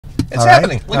It's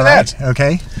happening. Look at that.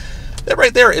 Okay. That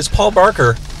right there is Paul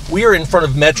Barker. We are in front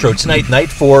of Metro tonight, night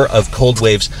 4 of Cold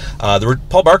Waves.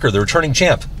 Paul Barker, the returning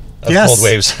champ of Cold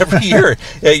Waves. Every year,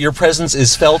 your presence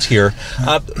is felt here.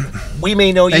 We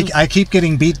may know you. I keep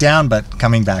getting beat down, but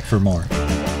coming back for more.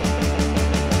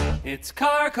 It's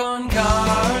car con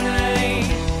carne.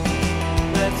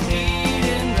 Let's eat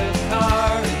in the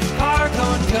car. It's car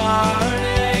con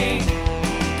carne.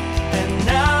 And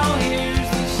now here's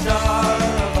the star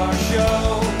of our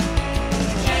show,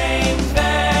 James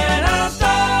Van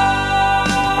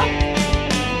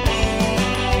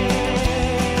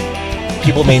Alstyne.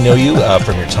 People may know you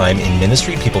from your time in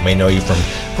ministry. People may know you from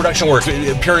production work,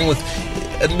 appearing with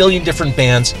a million different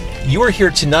bands. You are here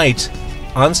tonight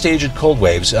on stage at Cold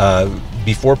Waves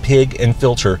before Pig and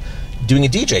Filter doing a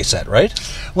DJ set, right?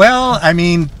 Well, I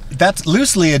mean, that's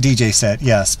loosely a DJ set,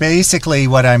 yes. Basically,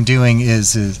 what I'm doing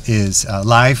is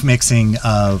live mixing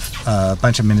of a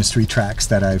bunch of ministry tracks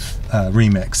that I've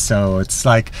remixed. So it's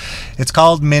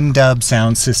called Min Dub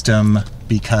Sound System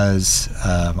because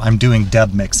I'm doing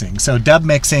dub mixing. So dub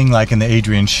mixing, like in the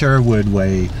Adrian Sherwood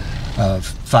way of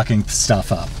fucking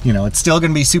stuff up. You know, it's still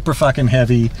going to be super fucking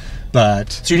heavy,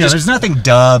 but so there's nothing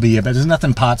dubby, but there's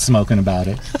nothing pot smoking about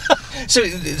it. So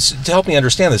to help me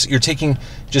understand this, you're taking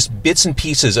just bits and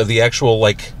pieces of the actual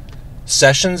like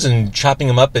sessions and chopping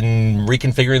them up and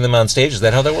reconfiguring them on stage. Is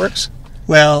that how that works?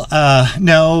 Well,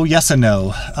 no, yes and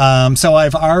no. So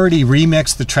I've already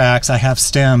remixed the tracks. I have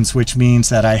stems, which means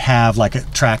that I have like a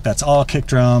track that's all kick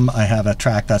drum. I have a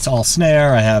track that's all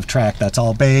snare. I have a track that's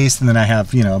all bass. And then I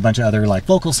have, a bunch of other like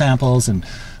vocal samples and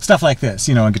stuff like this,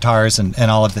 and guitars and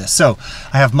all of this. So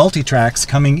I have multi-tracks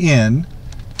coming in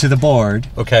to the board.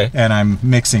 Okay. And I'm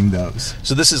mixing those.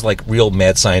 So this is like real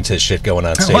mad scientist shit going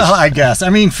on stage. Well, I guess. I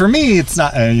mean, for me, it's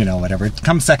not, whatever. It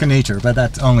comes second nature, but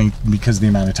that's only because of the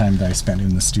amount of time that I spent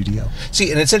in the studio. See,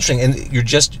 and it's interesting. And you're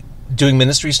just doing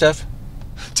ministry stuff?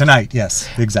 Tonight, yes,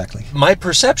 exactly. My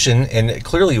perception, and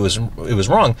clearly it was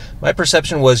wrong, my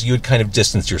perception was you had kind of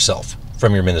distanced yourself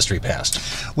from your ministry past.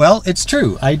 Well, it's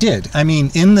true. I did. I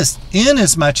mean, in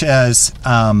as much as,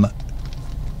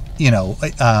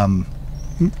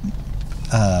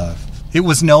 it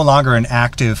was no longer an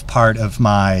active part of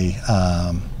my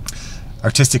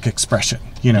artistic expression.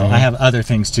 I have other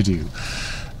things to do.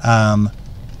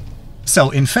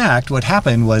 So, in fact, what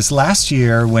happened was last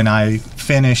year when I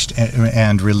finished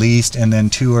and released and then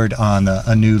toured on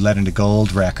a new Lead into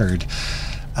Gold record,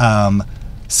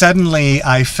 suddenly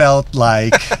I felt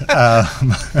like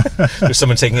there's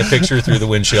someone taking a picture through the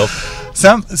windshield.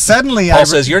 Suddenly Paul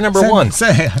says you're number one.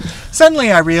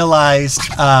 Suddenly I realized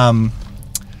that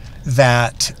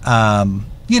I'm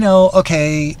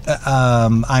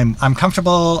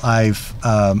comfortable. I've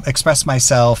expressed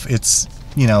myself. It's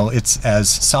as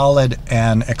solid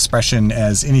an expression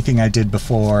as anything I did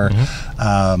before.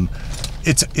 Mm-hmm.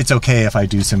 It's okay if I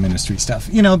do some ministry stuff,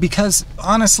 because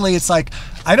honestly, it's like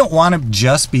I don't want to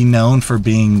just be known for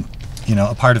being,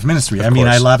 a part of ministry. I mean,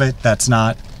 I love it.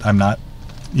 I'm not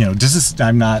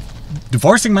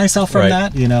divorcing myself from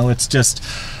that. It's just,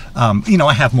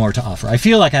 I have more to offer. I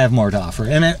feel like I have more to offer,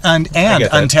 and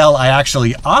until I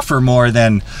actually offer more,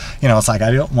 then it's like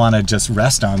I don't want to just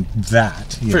rest on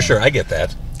that. For sure, I get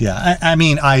that. Yeah, I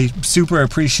mean, I super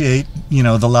appreciate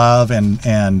the love and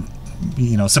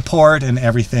support and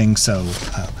everything. So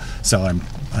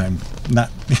I'm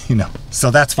not so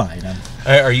that's fine.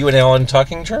 Are you and Alan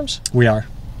talking terms? We are.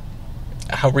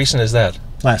 How recent is that?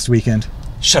 Last weekend.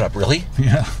 Shut up! Really?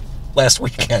 Yeah. Last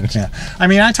weekend. Yeah. I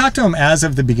mean, I talked to him as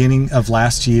of the beginning of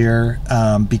last year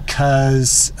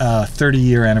because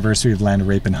 30-year anniversary of Land of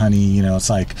Rape and Honey. It's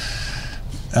like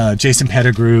Jason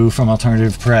Pettigrew from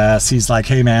Alternative Press. He's like,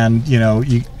 hey man,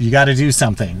 you got to do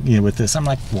something with this. I'm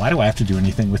like, why do I have to do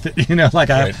anything with it?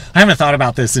 I haven't thought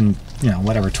about this in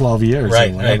 12 years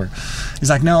or whatever. Right. He's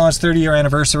like, no, it's 30-year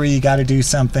anniversary. You got to do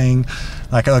something.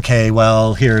 Like, okay,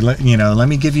 well, here, let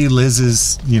me give you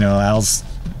Liz's, Al's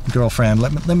girlfriend.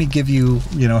 Let me give you,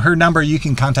 her number. You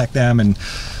can contact them. And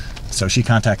so she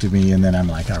contacted me, and then I'm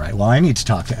like, all right, well, I need to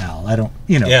talk to Al. I don't,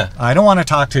 I don't want to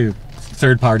talk to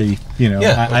third party,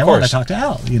 I want to talk to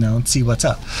Al, and see what's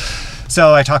up.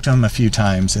 So I talked to him a few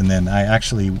times, and then I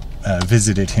actually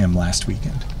visited him last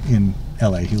weekend in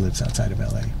LA. He lives outside of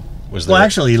LA.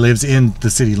 Actually, he lives in the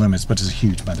city limits, but it's a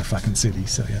huge motherfucking city,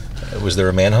 so yeah. Was there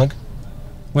a man hug?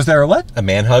 Was there a what? A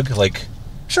man hug? Like...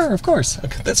 Sure, of course.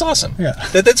 Okay, that's awesome. Yeah.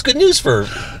 That's good news for...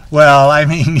 Well, I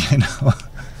mean,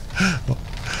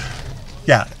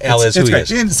 yeah. Al is who he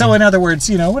is. So in other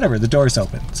words, whatever, the door's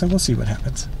open. So we'll see what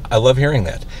happens. I love hearing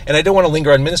that. And I don't want to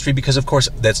linger on ministry because, of course,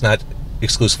 that's not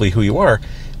exclusively who you are.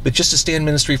 But just to stay in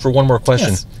ministry for one more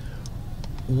question. Yes.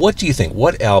 What do you think?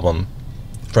 What album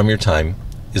from your time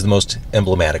is the most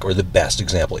emblematic or the best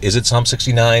example? Is it Psalm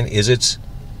 69? Is it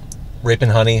Rape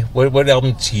and Honey? What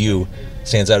album to you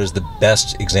stands out as the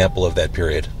best example of that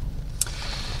period?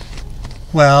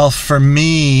 Well, for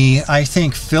me, I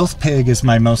think Filth Pig is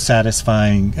my most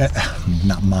satisfying,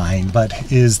 not mine,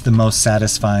 but is the most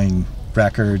satisfying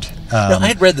record. No, I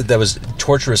had read that was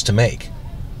torturous to make.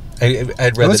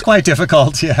 I'd read it was quite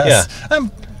difficult, yes. Yeah.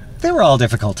 They were all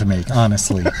difficult to make,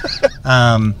 honestly.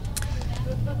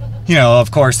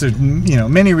 Of course, there's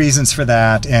many reasons for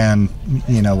that, and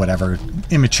whatever,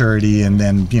 immaturity, and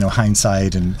then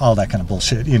hindsight and all that kind of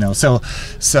bullshit. So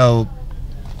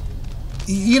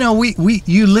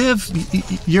you live,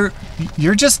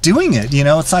 you're just doing it.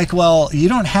 It's like, well, you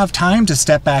don't have time to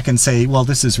step back and say, well,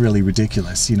 this is really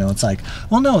ridiculous. It's like,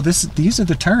 well, no, these are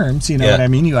the terms. What I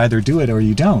mean? You either do it or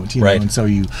you don't. Right. And so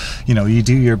you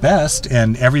do your best,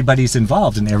 and everybody's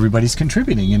involved, and everybody's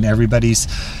contributing, and everybody's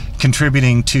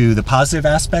contributing to the positive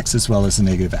aspects as well as the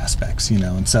negative aspects.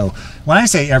 And so when I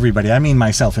say everybody, I mean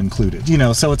myself included.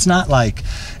 So it's not like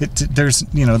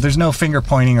there's no finger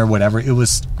pointing or whatever. It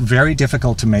was very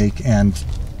difficult to make, and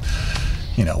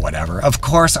whatever. Of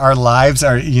course, our lives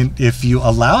are, if you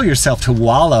allow yourself to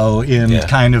wallow in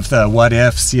kind of the what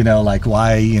ifs, like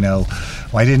why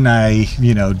didn't I,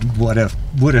 woulda,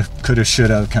 coulda,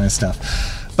 shoulda kind of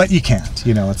stuff. But you can't,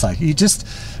 it's like you just,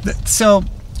 so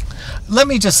let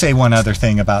me just say one other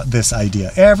thing about this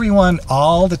idea. Everyone,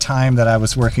 all the time that I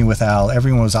was working with Al,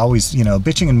 everyone was always,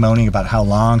 bitching and moaning about how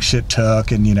long shit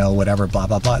took and, whatever, blah,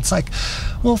 blah, blah. It's like,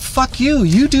 well, fuck you.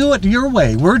 You do it your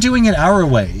way. We're doing it our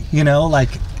way. Like,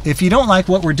 if you don't like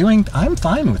what we're doing, I'm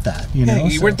fine with that. You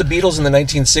weren't the Beatles in the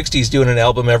 1960s doing an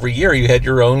album every year. You had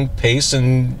your own pace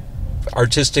and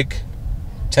artistic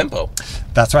tempo.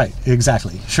 That's right.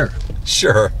 Exactly. Sure.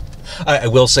 I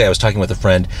will say, I was talking with a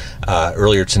friend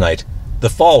earlier tonight. The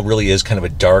Fall really is kind of a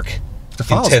dark, The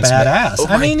Fall's intense badass. Oh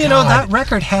I mean, God. that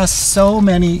record has so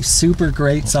many super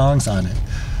great songs on it.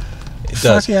 It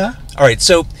does. Fuck yeah. All right,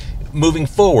 so moving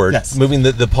forward, Yes. moving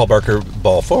the Paul Barker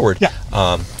ball forward. Yeah.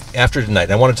 After tonight,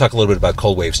 and I want to talk a little bit about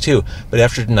Cold Waves too, but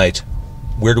after tonight,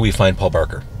 where do we find Paul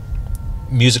Barker?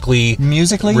 Musically?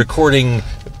 Recording,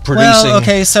 producing? Well,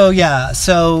 okay, so yeah.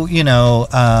 So,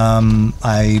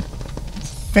 I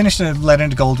finished a Lead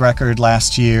into Gold record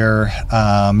last year.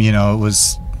 It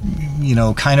was,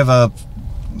 kind of a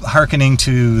hearkening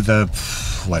to the,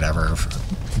 whatever,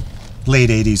 late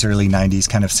 80s, early 90s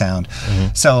kind of sound.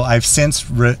 Mm-hmm. So I've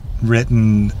since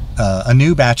written a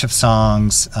new batch of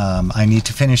songs. I need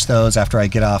to finish those after I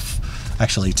get off.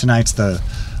 Actually, tonight's the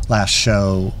last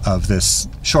show of this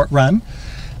short run.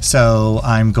 So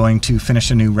I'm going to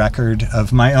finish a new record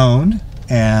of my own.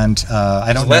 And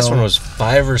I don't know. The last one was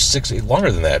 5 or 6, longer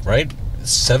than that, right?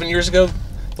 7 years ago?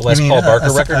 The last Paul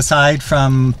Barker record? Aside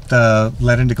from the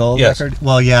Lead into Gold record?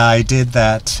 Well, yeah, I did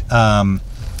that. I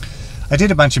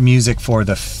did a bunch of music for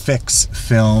the Fix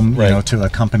film, to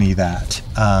accompany that.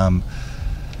 And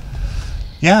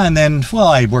then,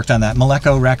 I worked on that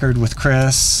Malekko record with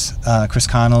Chris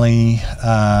Connolly.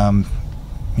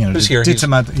 Who's here? Did he's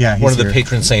some other, he's one of the here.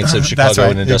 patron saints of Chicago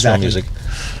and industrial music.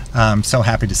 I'm so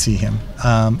happy to see him.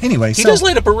 Anyway, he does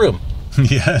light up a room.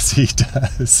 Yes, he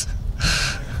does.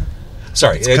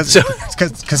 Sorry,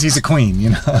 because he's a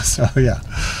queen, So yeah.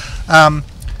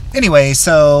 Anyway,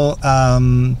 so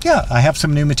I have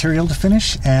some new material to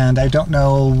finish, and I don't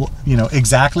know,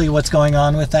 exactly what's going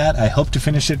on with that. I hope to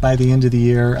finish it by the end of the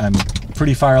year. I'm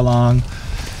pretty far along.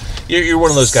 You're one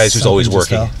of those guys who's always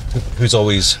working, who's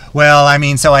always... Well, I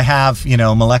mean, so I have,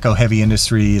 Malekko Heavy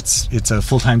Industry. It's a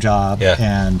full-time job,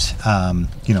 and,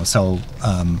 so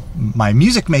my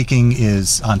music making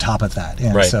is on top of that.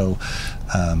 And so,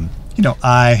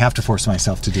 I have to force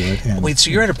myself to do it. And, wait,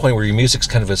 so you're at a point where your music's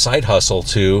kind of a side hustle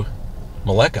to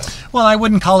Malekko? Well, I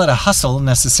wouldn't call it a hustle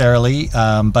necessarily,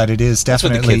 but it is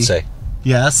definitely... That's what the kids say.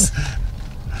 Yes.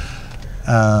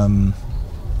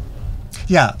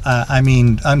 I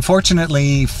mean,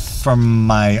 unfortunately, from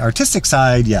my artistic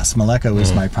side, yes, Malekko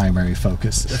is my primary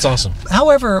focus. That's awesome.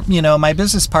 However, my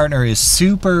business partner is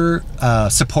super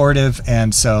supportive,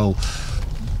 and so,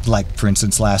 like, for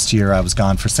instance, last year I was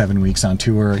gone for 7 weeks on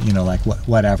tour,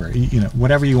 whatever.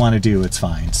 Whatever you want to do, it's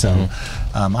fine. So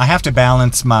I have to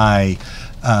balance my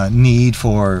need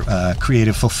for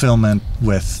creative fulfillment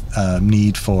with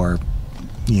need for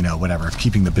whatever,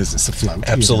 keeping the business afloat.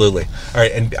 Absolutely. All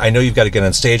right, and I know you've got to get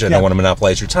on stage. I don't want to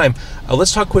monopolize your time.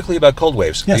 Let's talk quickly about Cold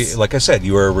Waves. Yes. Like I said,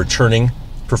 you are a returning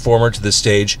performer to this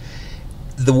stage.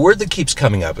 The word that keeps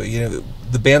coming up,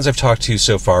 the bands I've talked to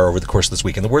so far over the course of this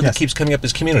weekend, the word that keeps coming up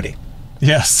is community.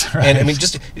 Yes, right. And I mean,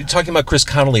 just talking about Chris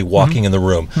Connolly walking in the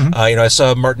room. I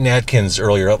saw Martin Atkins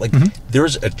earlier. Like,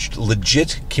 there's a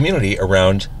legit community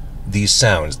around these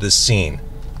sounds, this scene,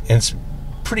 and it's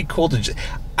pretty cool to.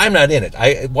 I'm not in it.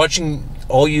 Watching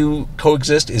all you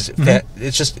coexist is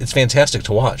it's fantastic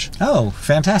to watch. Oh,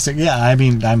 fantastic! Yeah, I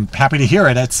mean, I'm happy to hear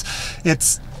it. It's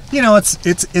it's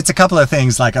a couple of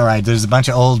things. Like, all right, there's a bunch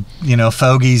of old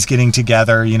fogies getting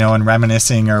together, and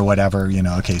reminiscing or whatever.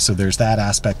 Okay, so there's that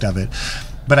aspect of it.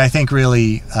 But I think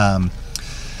really, the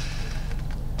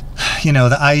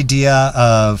idea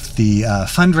of the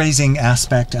fundraising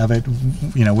aspect of it,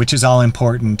 which is all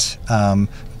important. I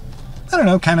don't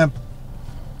know, kind of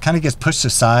gets pushed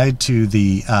aside to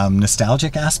the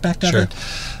nostalgic aspect of it,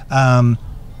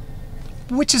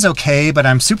 which is okay. But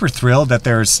I'm super thrilled that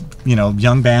there's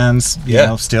young bands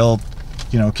still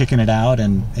kicking it out,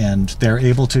 and they're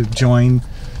able to join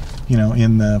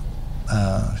in the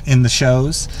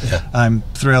shows. Yeah. I'm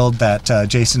thrilled that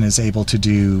Jason is able to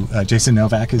do Jason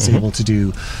Novak is able to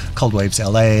do Cold Waves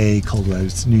LA, Cold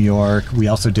Waves New York. We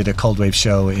also did a Cold Wave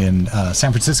show in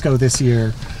San Francisco this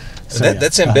year. So,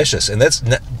 that's ambitious, and that's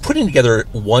putting together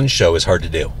one show is hard to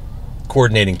do.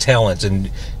 Coordinating talent and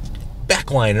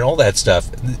backline and all that stuff,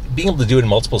 being able to do it in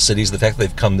multiple cities, the fact that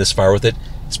they've come this far with it,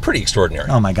 it's pretty extraordinary.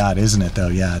 Oh my God, isn't it though?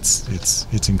 Yeah,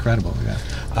 it's incredible. Yeah.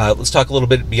 Let's talk a little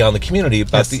bit beyond the community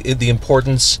about the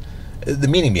importance, the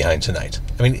meaning behind tonight.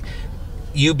 I mean,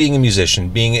 you being a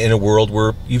musician, being in a world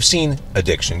where you've seen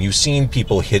addiction, you've seen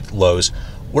people hit lows.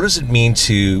 What does it mean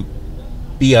to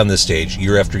be on this stage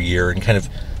year after year and kind of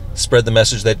spread the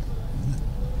message that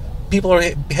people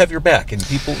have your back and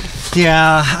people...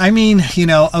 Yeah, I mean,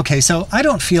 okay, so I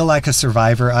don't feel like a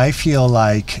survivor. I feel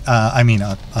like,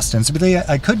 ostensibly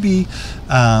I could be,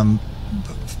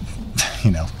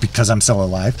 because I'm still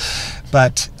alive.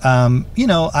 But,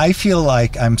 I feel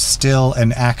like I'm still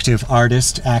an active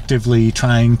artist, actively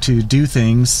trying to do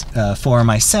things for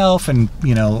myself and,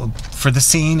 for the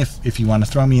scene. If you want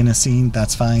to throw me in a scene,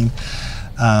 that's fine.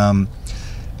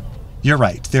 You're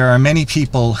right. There are many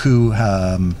people who,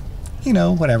 have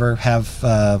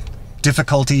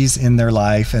difficulties in their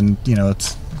life, and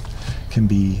it can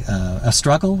be a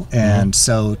struggle. And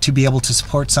so to be able to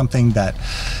support something that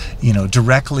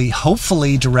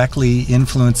hopefully directly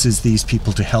influences these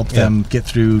people to help them get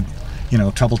through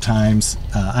troubled times,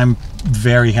 I'm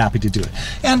very happy to do it.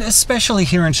 And especially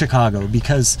here in Chicago,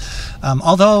 because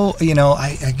although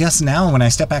I guess now when I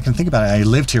step back and think about it, I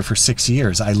lived here for 6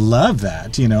 years. I love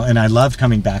that, and I loved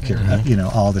coming back here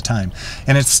all the time,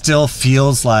 and it still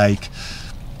feels like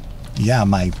the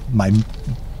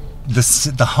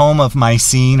home of my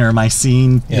scene, or my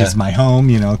scene is my home,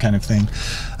 kind of thing.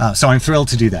 So I'm thrilled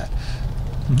to do that.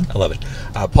 I love it.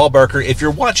 Paul Barker, if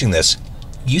you're watching this,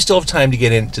 you still have time to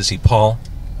get in to see Paul,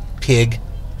 Pig,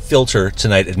 Filter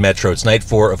tonight at Metro. It's night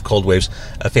 4 of Cold Waves.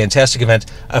 A fantastic event.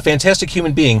 A fantastic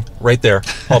human being right there,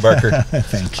 Paul Barker.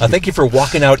 Thank you. Thank you for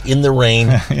walking out in the rain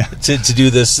to do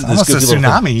this. Almost a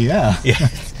tsunami, yeah.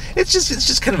 It's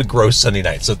just kind of a gross Sunday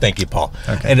night, so thank you, Paul.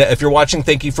 Okay. And if you're watching,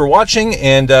 thank you for watching,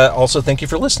 and also thank you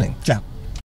for listening. Yeah.